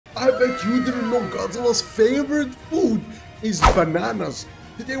I bet you didn't know Godzilla's favorite food is bananas.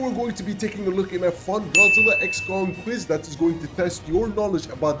 Today we're going to be taking a look in a fun Godzilla x Kong quiz that is going to test your knowledge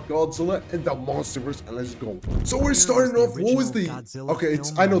about Godzilla and the Monsterverse, and let's go. So we're starting off, what was the... Okay,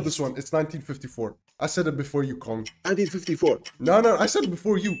 I know this one, it's 1954. I said it before you, Kong. 1954. No, I said it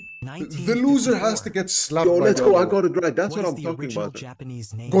before you. The loser has to get slapped by let's go, I got it. it right, that's what I'm talking about.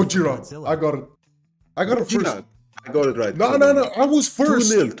 Gojira, I got it. I got it first. I got it right. No, I was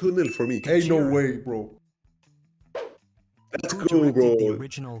first. 2-0 for me. Hey, no way, bro. Let's go, bro.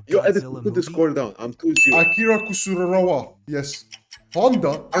 Yo, edit, put the score down. I'm 2-0. Akira Kurosawa. Yes.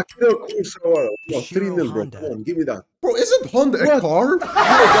 Honda. Akira Kurosawa. 3-0, bro. Come on, give me that. Bro, isn't Honda a car? No,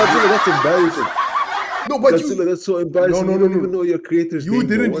 Godzilla, that's embarrassing. No, but Godzilla, that's so embarrassing. No. You don't even know your creator's name. You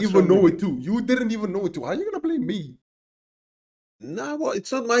didn't even know it too. You didn't even know it too. How are you gonna blame me? Nah, well,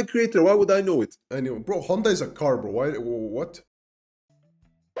 it's not my creator. Why would I know it? Anyway, bro, Honda is a car, bro. Why? What?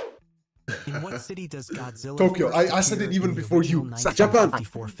 In what city does Godzilla Tokyo. I said it even before you. Japan.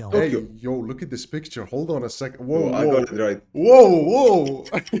 Film? Hey, yo, look at this picture. Hold on a second. Whoa, I got it right. Whoa.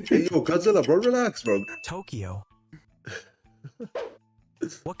 Hey, yo, Godzilla, bro, relax, bro. Tokyo.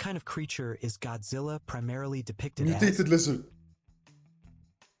 What kind of creature is Godzilla primarily depicted as? Mutated lizard.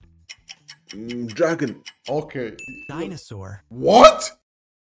 Dragon. Okay. Dinosaur. What?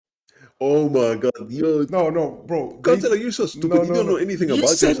 Oh my god, yo. No, bro. Godzilla, you're so stupid. You don't know anything about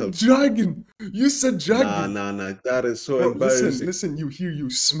yourself. You said dragon. You said dragon. Nah. That is so Bro, embarrassing. Listen, you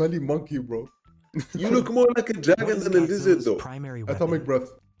smelly monkey, bro. You look more like a dragon than a lizard, though. Atomic breath.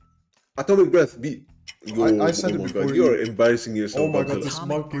 Atomic breath, B. Yo, I said it before. God, you're embarrassing yourself. Oh my god, Godzilla. this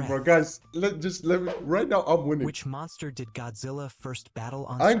monkey, bro. Guys, let me. Right now, I'm winning. Which monster did Godzilla first battle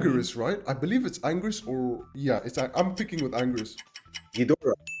on Anguirus, screen? right? I believe it's Anguirus or... Yeah, I'm picking with Anguirus.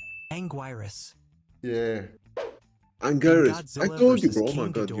 Ghidorah. Anguirus. Yeah. Anguirus. I Godzilla told you, versus bro. Oh my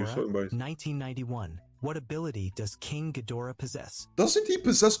King god, you're so Ghidorah, embarrassing. 1991. What ability does King Ghidorah possess? Doesn't he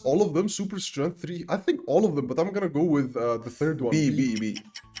possess all of them? Super strength 3? I think all of them, but I'm gonna go with the third one. B.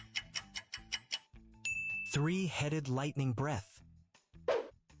 Three-headed lightning breath.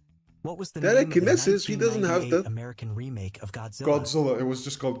 What was the Telekinesis, name he of the doesn't have 1998 that. American remake of Godzilla? Godzilla. It was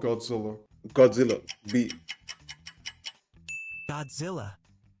just called Godzilla. Godzilla. B. Godzilla.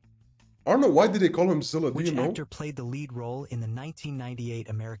 I don't know, why did they call him Zilla? Do Which you know? actor played the lead role in the 1998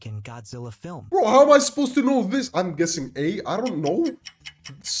 American Godzilla film? Bro, how am I supposed to know this? I'm guessing A. I don't know.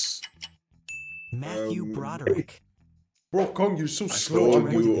 Matthew Broderick. Bro, Kong, you're so slow. told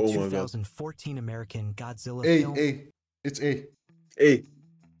I'm you. with The Oh my god. 2014 American Godzilla A. film. A. It's A. A.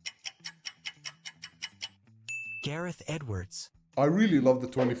 Gareth Edwards. I really love the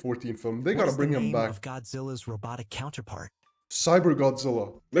 2014 film. They What gotta is bring the him name back. of Godzilla's robotic counterpart? Cyber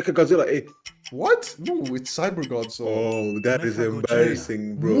Godzilla. Mechagodzilla. A. What? No, it's Cyber Godzilla. Oh, that is Mechagodzilla.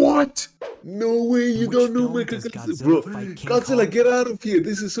 embarrassing, bro. What? No way, you Which don't know film does Mechagodzilla. Bro, Godzilla fight King Godzilla, Kong? get out of here.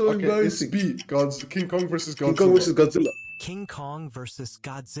 This is so Okay, it's embarrassing. B. King Kong versus Godzilla. King Kong versus Godzilla. King Kong versus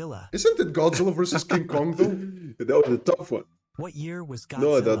Godzilla. Isn't it Godzilla versus King Kong though? That was the tough one. What year was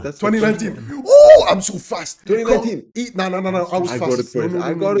Godzilla? No, that's 2019. Oh, I'm so fast. 2019. No. I was I fast. got it first. No,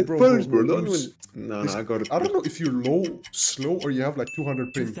 I got it first, bro. bro. Don't even. No, I got it I don't first. know if you're low, slow, or you have like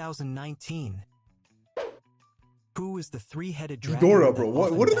 200 ping. 2019. Who is the three-headed dragon? Ghidorah, that bro.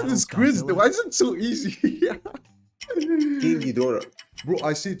 often What is battles this quiz? Godzilla? Why is it so easy? King Ghidorah. Bro,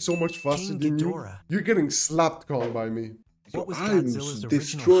 I see it so much faster King than you. Ghidorah. You're getting slapped, Kong, by me. What was I'm Godzilla's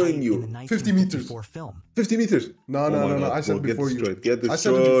destroying original you. height in the 50 meters. 1954 film? 50 meters. No. Oh my God, I said bro, before get you. destroyed. Get I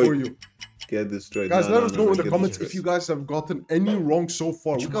said it before destroyed. you. Get destroyed. Guys, No, let no, us no, know no, in the get comments if destroyed. you guys have gotten any wrong so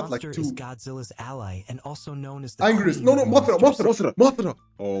far. Which We got like monster 2. is Godzilla's ally and also known as the Anguirus. queen No, of Mothra. monsters?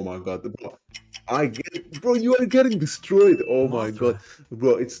 Oh my god, bro. I get, bro, you are getting destroyed. Oh my Mothra. god,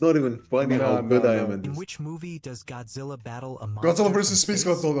 bro, it's not even funny how good I am at In this. which movie does Godzilla battle a monster Godzilla versus from Space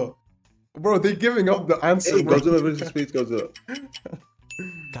space? Godzilla. Bro, they're giving up the answer, Hey, bro. Godzilla versus Space Godzilla.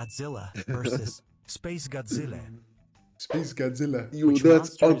 Godzilla versus Space Godzilla. Space Godzilla. Yo, which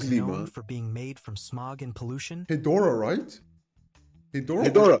that's monster is ugly, known man. for being made from smog and pollution? Hedorah, right?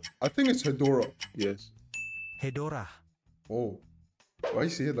 Hedorah. I think it's Hedorah. Yes. Hedorah. Oh. Why you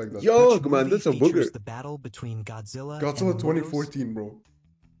say it like that? Yo, Which man, movie that's a features booger. the battle between Godzilla Godzilla and the 2014, bro.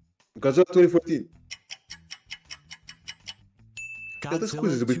 Godzilla 2014. Godzilla Yeah, this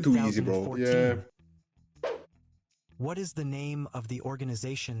quiz is a bit too easy, bro. 2014. Yeah. What is the name of the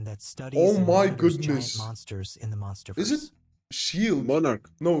organization that studies Oh and my monitors goodness. giant monsters in the MONSTERVERSE? Is it Shield? Monarch.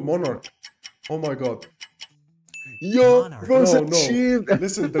 No, Monarch. Oh my god. Yo, Monarch. bro, No, said no. Shield.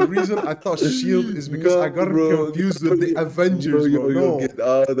 Listen, the reason I thought Shield is because No, I got it bro, confused with the Avengers, yo, bro. yo, No. get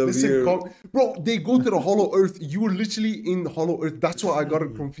out of Listen, here. bro, they go to the Hollow Earth. You were literally in Hollow Earth. That's why I got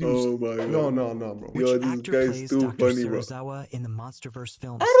it confused. Oh my god. No, bro. Which Yo, this actor guy's plays too Dr. funny, bro. Serizawa in the MONSTERVERSE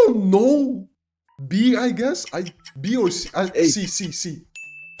films? I don't know. B, I guess. B or C. A. C.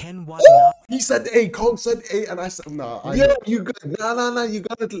 Ken Watanabe. He said A. Kong said A, and I said nah. Yeah, you got no, you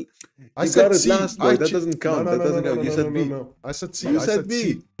got it. I You said got it C. last, boy. That che- doesn't count. No, That no, doesn't no, count. no, You no, said no, B. no. I said C. You I said said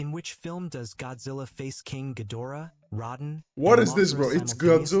C. B. In which film does Godzilla face King Ghidorah, Rodan, What and is this, Mothra bro? It's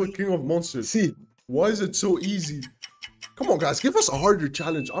simultaneously? Godzilla, King of Monsters. C. Why is it so easy? Come on, guys, give us a harder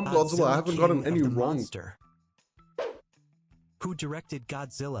challenge. I'm Godzilla. I haven't gotten King any of the wrong. Monster. Who directed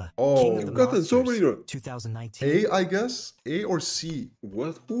Godzilla, Oh. King of the You've gotten so Monsters, many wrong. 2019? A, I guess. A or C.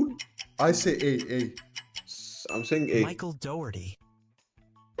 What? Who? I say A. I'm saying A. Michael Dougherty.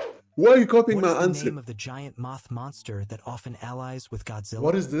 Why are you copying What is my the answer? name of the giant moth monster that often allies with Godzilla?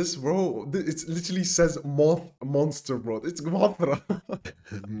 What is this, bro? It literally says monster, bro. It's Mothra.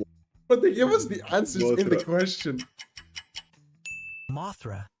 But they give us the answers in the Mothra. question.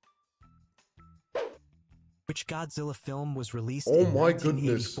 Mothra. Which Godzilla film was released Oh in my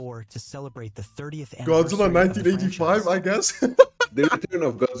goodness. 1984 to celebrate the 30th anniversary Godzilla of the 1985, franchise? I guess. The Return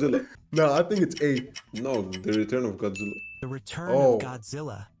of Godzilla. No, I think it's A. No, The Return of Godzilla. The Return Oh. of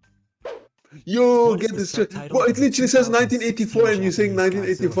Godzilla. Yo, What is get the this straight. subtitle Bro, of it the literally says 2016 1984 and you're saying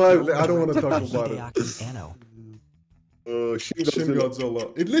Japanese 1985. Godzilla I don't wanna film talk by about it. Hideaki Anno. Shin Shin Godzilla.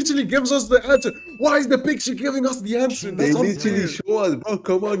 Godzilla. It literally gives us the answer. Why is the picture giving us the answer? Shin They That's Godzilla. literally unfair. show us, bro.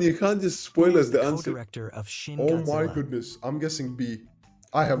 Come on, you can't just Who spoil was us the answer. co-director of Shin Oh Godzilla? my goodness. I'm guessing B.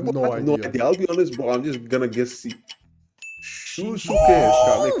 I have Bro, no I have no idea. idea. I'll be honest, bro. I'm just gonna guess C. Who Shinji. cares?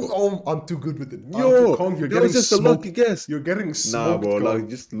 Kaneko? Oh, I'm too good with it. Yo, Kong, you're that getting was just a smoked. lucky guess. You're getting Nah, smoked, bro, Kong. like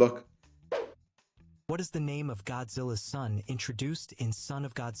just luck. What is the name of Godzilla's son introduced in Son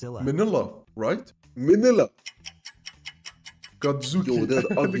of Godzilla? Manila, right? Manila. Godzuki. Yo, that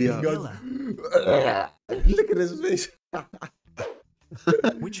ugly Look at Manila. Look at his face.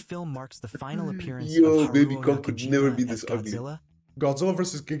 Which film marks the final appearance Yo, of baby Haruo Kong could Nakajima never be as this ugly. Godzilla? Godzilla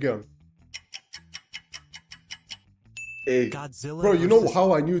versus Gigan. Hey. Godzilla Bro, you know versus-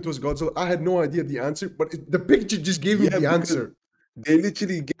 how I knew it was Godzilla? I had no idea the answer, but the picture just gave me Yeah, the because answer. They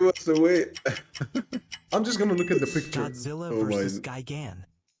literally gave us away. I'm just gonna look at the picture. Godzilla Oh my- versus Gigan.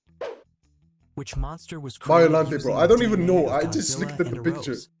 Which monster was created Violante, using bro. the I don't even DNA know. of I just Godzilla looked at and the a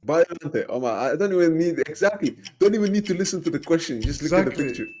picture. rose? Violante. Oh my, I don't even need exactly. Don't even need to listen to the question. Just look at the Exactly.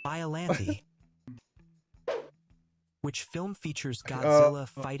 picture. Violante. Which film features Godzilla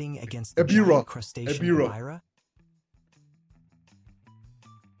fighting against the Ebirah. giant crustacean Ebirah. Ebirah?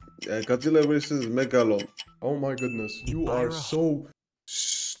 Godzilla versus Megalon. Oh my goodness. You are Ebirah. so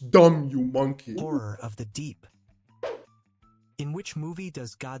dumb, you monkey. Horror of the Deep. In which movie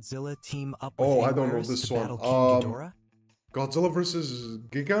does Godzilla team up with Oh, I don't know Anguirus this to one. battle King Ghidorah? Godzilla versus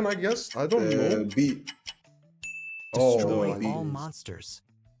Gigan, I guess? I don't know. B. Destroy no, all these. monsters.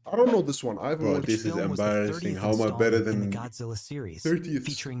 I don't know this one. I haven't Bro, watched this is Film was the embarrassing. 30th How am I better installment in than the Godzilla series, 30th.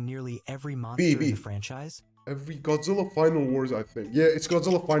 featuring nearly every monster in B. the franchise? every Godzilla Final Wars, I think. Yeah, it's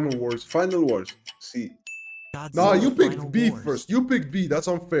Godzilla Final Wars. Final Wars? C. Godzilla Nah, you Final picked B Wars. first. You picked B. That's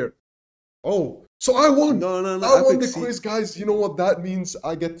unfair. Oh, so I won. No, no, no. I won picked the C. quiz, guys. You know what that means?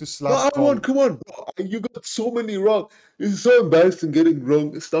 I get to slap. No, I Kong. won. Come on, bro. You got so many wrong. It's so embarrassing getting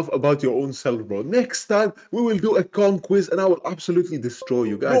wrong stuff about your own self, bro. Next time we will do a Kong quiz, and I will absolutely destroy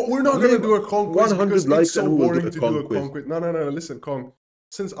you guys. No, we're not gonna Leave do a Kong quiz 100 because likes it's so and we will boring do to a Kong do a quiz. Kong quiz. No. Listen, Kong.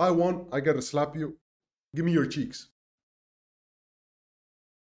 Since I won, I gotta slap you. Give me your cheeks.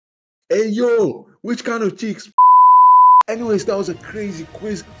 Hey, yo, which kind of cheeks? Anyways, that was a crazy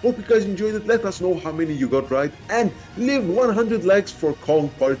quiz. Hope you guys enjoyed it. Let us know how many you got right. And leave 100 likes for Kong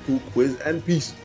Part 2 quiz. And peace.